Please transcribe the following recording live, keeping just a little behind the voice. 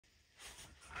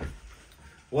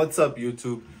What's up,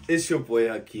 YouTube? It's your boy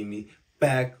Hakimi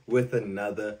back with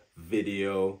another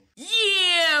video.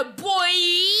 Yeah, boy!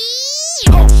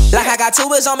 Like I got two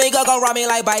wheels on me, go ride me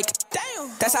like bike.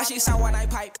 Damn, that's how she sound when I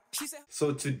pipe.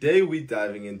 So today we're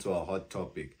diving into a hot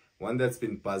topic, one that's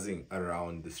been buzzing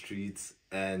around the streets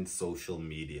and social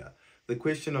media. The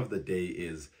question of the day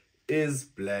is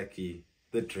Blxckie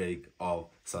the Drake of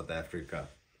South Africa?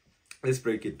 Let's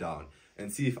break it down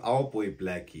and see if our boy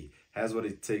Blxckie has what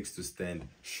it takes to stand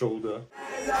shoulder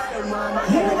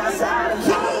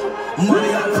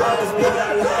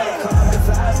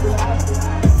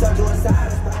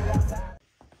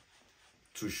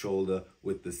to shoulder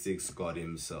with the sixth god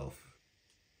himself.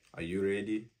 Are you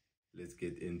ready? Let's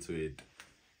get into it.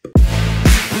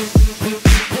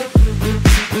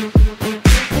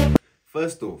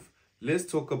 First off, let's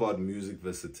talk about music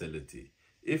versatility.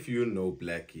 If you know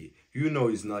Blxckie, you know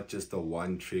he's not just a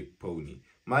one-trick pony.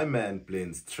 My man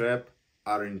blends trap,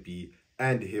 R&B,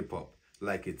 and hip-hop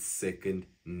like it's second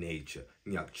nature.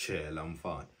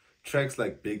 Tracks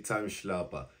like Big Time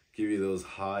Schlapper give you those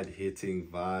hard-hitting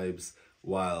vibes,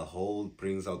 while Hold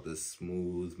brings out the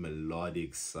smooth,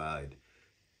 melodic side.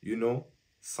 You know,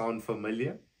 sound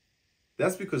familiar?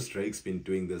 That's because Drake's been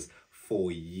doing this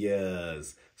for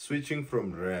years, switching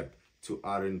from rap to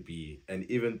R&B and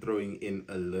even throwing in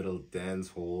a little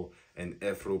dancehall and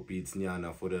Afro beats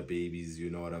nyana for the babies,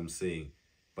 you know what I'm saying?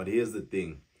 But here's the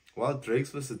thing, while Drake's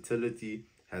versatility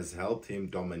has helped him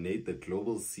dominate the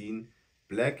global scene,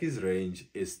 Blxckie's range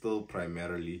is still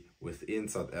primarily within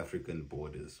South African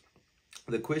borders.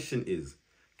 The question is,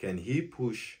 can he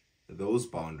push those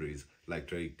boundaries like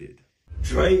Drake did?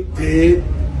 Drake did.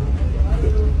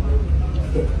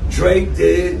 Drake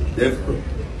did.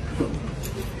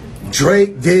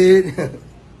 Drake did.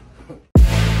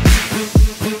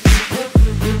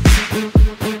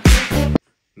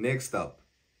 Next up,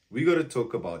 we gotta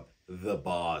talk about the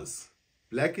bars.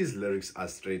 Blxckie's lyrics are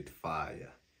straight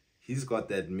fire. He's got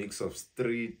that mix of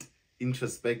street,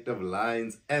 introspective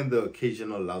lines, and the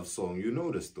occasional love song. You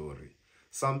know the story.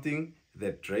 Something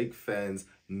that Drake fans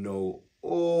know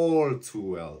all too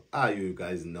well. You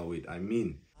guys know it, I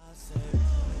mean.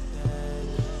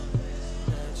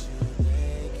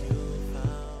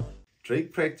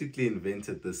 Drake practically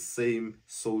invented the same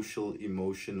social,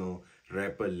 emotional,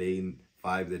 rapper lane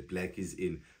vibe that Blxckie's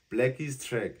in. Blxckie's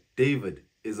track, David,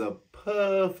 is a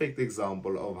perfect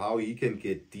example of how he can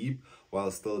get deep while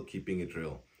still keeping it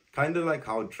real. Kind of like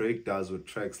how Drake does with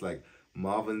tracks like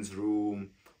Marvin's Room,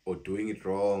 or Doing It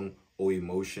Wrong, or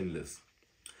Emotionless.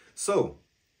 So,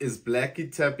 is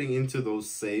Blxckie tapping into those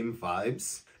same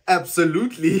vibes?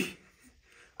 Absolutely.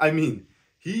 I mean,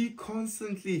 he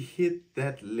constantly hit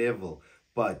that level,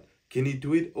 but can he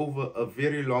do it over a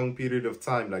very long period of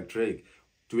time like Drake,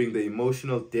 doing the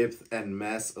emotional depth and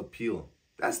mass appeal?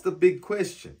 That's the big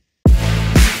question.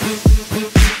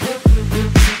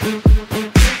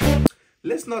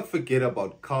 Let's not forget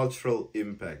about cultural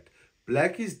impact.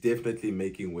 Blxckie's definitely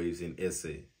making waves in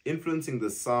SA, influencing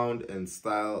the sound and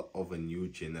style of a new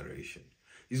generation.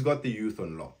 He's got the youth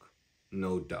on lock,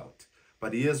 no doubt.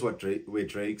 But here's where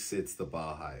Drake sets the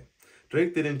bar high.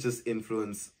 Drake didn't just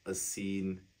influence a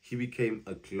scene, he became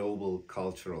a global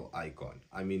cultural icon.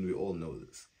 I mean, we all know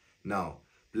this. Now,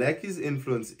 Blxckie's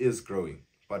influence is growing,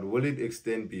 but will it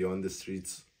extend beyond the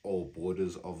streets or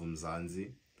borders of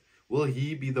Mzansi? Will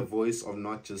he be the voice of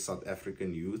not just South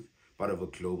African youth, but of a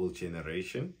global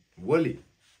generation? Will he?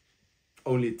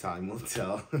 Only time will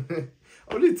tell.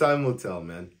 Only time will tell,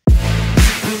 man.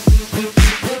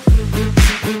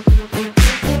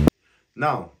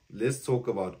 Now, let's talk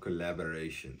about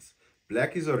collaborations.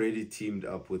 Blxckie's already teamed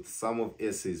up with some of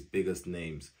SA's biggest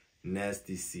names.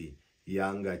 Nasty C,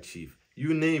 Younger Chief,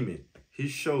 you name it. He's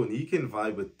shown he can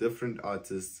vibe with different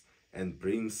artists and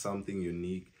bring something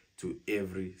unique to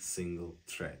every single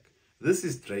track. This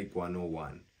is Drake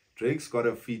 101. Drake's got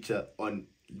a feature on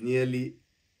nearly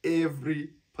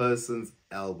every person's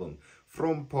album.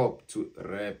 From pop to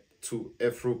rap to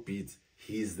Afro beats,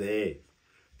 he's there.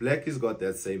 Blxckie's got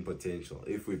that same potential,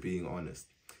 if we're being honest.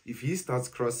 If he starts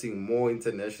crossing more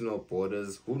international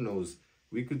borders, who knows?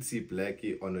 We could see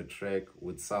Blxckie on a track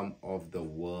with some of the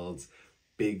world's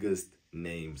biggest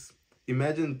names.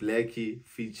 Imagine Blxckie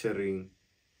featuring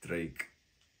Drake.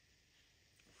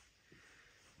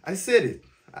 I said it.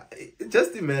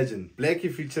 Just imagine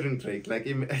Blxckie featuring Drake. Like,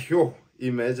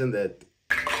 imagine that.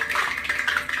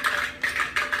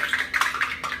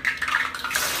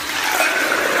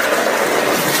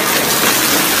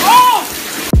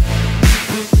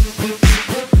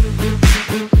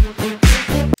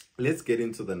 Let's get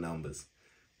into the numbers.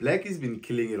 Blxckie's been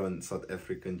killing it on South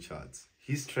African charts.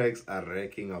 His tracks are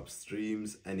racking up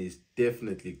streams and he's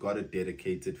definitely got a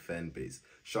dedicated fan base.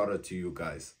 Shout out to you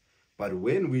guys. But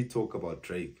when we talk about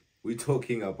Drake, we're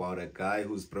talking about a guy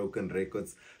who's broken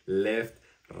records left,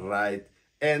 right,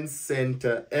 and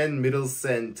center, and middle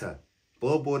center.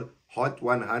 Billboard Hot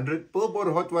 100.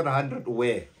 Billboard Hot 100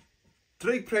 where?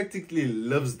 Drake practically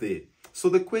lives there. So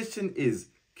the question is,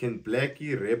 can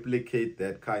Blxckie replicate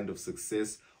that kind of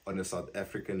success on a South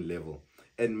African level?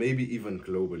 And maybe even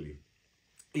globally?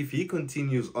 If he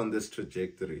continues on this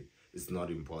trajectory, it's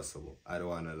not impossible. I don't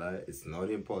want to lie, it's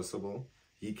not impossible.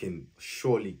 He can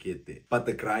surely get there. But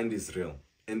the grind is real.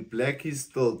 And Blxckie's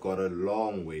still got a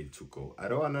long way to go. I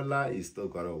don't want to lie, he's still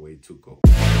got a way to go.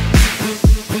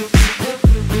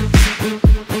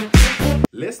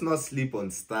 Let's not sleep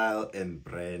on style and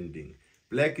branding.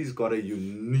 Blxckie's got a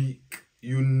unique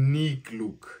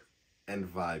look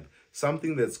and vibe.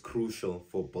 Something that's crucial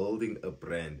for building a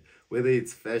brand. Whether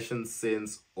it's fashion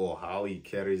sense or how he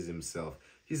carries himself.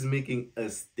 He's making a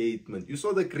statement. You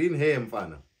saw the green hair,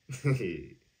 mfana.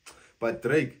 But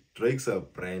Drake's a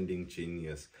branding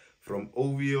genius. From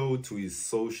OVO to his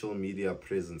social media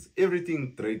presence,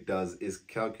 everything Drake does is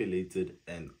calculated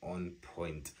and on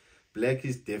point.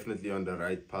 Blxckie's definitely on the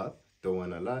right path, don't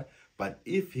wanna lie. But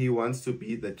if he wants to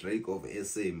be the Drake of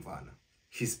SA, mfana,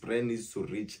 his brand needs to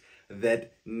reach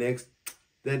that next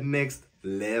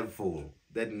level,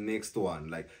 that next one,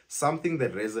 like something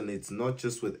that resonates not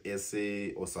just with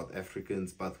SA or South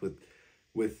Africans, but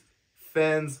with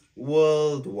fans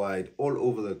worldwide, all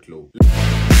over the globe.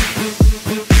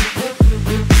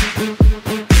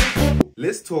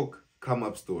 Let's talk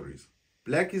come-up stories.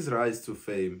 Blxckie's rise to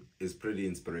fame is pretty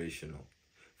inspirational.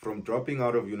 From dropping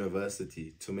out of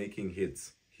university to making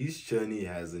hits, his journey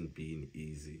hasn't been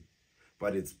easy,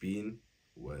 but it's been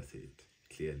worth it,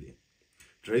 clearly.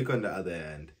 Drake, on the other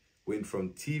hand, went from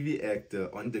TV actor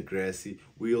on Blxckie,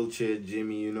 Wheelchair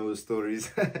Jimmy, you know the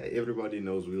stories. Everybody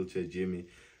knows Wheelchair Jimmy.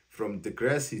 From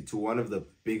Blxckie to one of the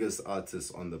biggest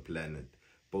artists on the planet.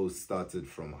 Both started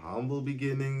from humble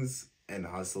beginnings and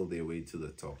hustled their way to the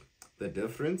top. The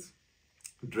difference?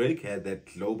 Drake had that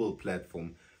global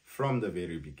platform from the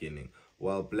very beginning,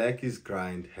 while Blxckie's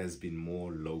grind has been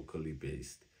more locally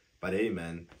based. But hey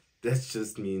man, that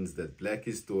just means that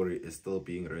Blxckie's story is still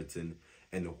being written,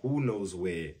 and who knows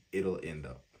where it'll end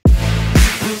up.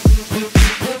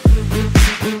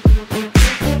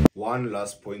 One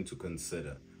last point to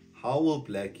consider. How will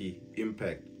Blxckie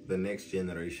impact the next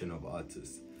generation of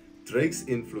artists? Drake's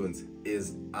influence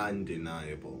is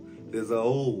undeniable. There's a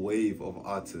whole wave of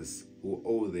artists who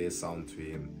owe their sound to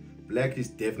him. Blxckie's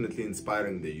definitely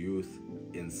inspiring the youth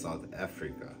in South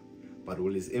Africa. But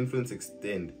will his influence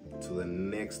extend to the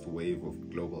next wave of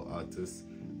global artists?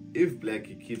 If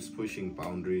Blxckie keeps pushing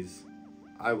boundaries,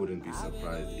 I wouldn't be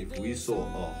surprised if we saw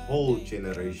a whole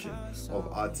generation of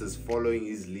artists following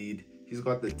his lead. He's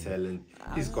got the talent,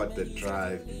 he's got the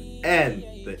drive, and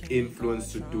the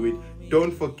influence to do it.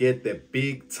 Don't forget the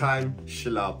big time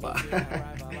shlapa.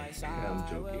 I'm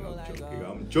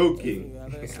joking.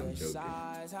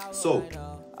 So,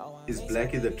 is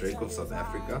Blxckie the Drake of South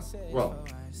Africa? Well,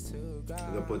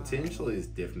 the potential is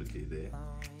definitely there.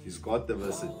 He's got the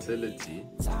versatility,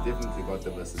 the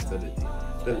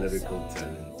lyrical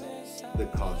talent, the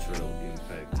cultural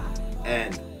impact,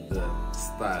 and the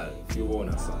style. You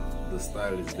want some. The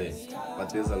style is there, but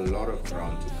there's a lot of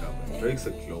ground to cover. Drake's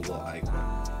a global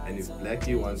icon, and if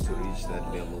Blxckie wants to reach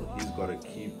that level, he's got to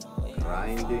keep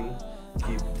grinding,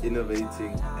 keep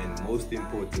innovating, and most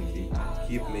importantly,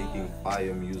 keep making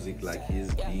fire music like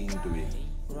he's been doing.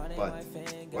 But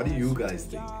what do you guys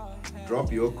think?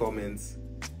 Drop your comments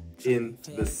in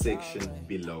the section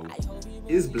below.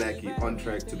 Is Blxckie on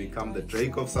track to become the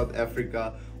Drake of South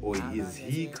Africa, or is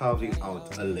he carving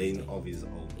out a lane of his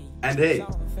own? And hey,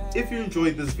 if you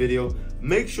enjoyed this video,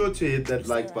 make sure to hit that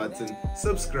like button,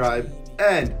 subscribe,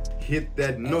 and hit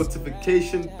that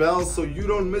notification bell so you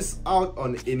don't miss out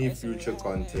on any future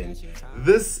content.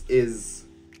 This is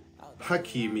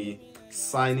Hakimi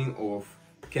signing off,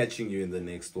 catching you in the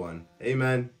next one. Hey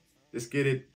man, let's get it.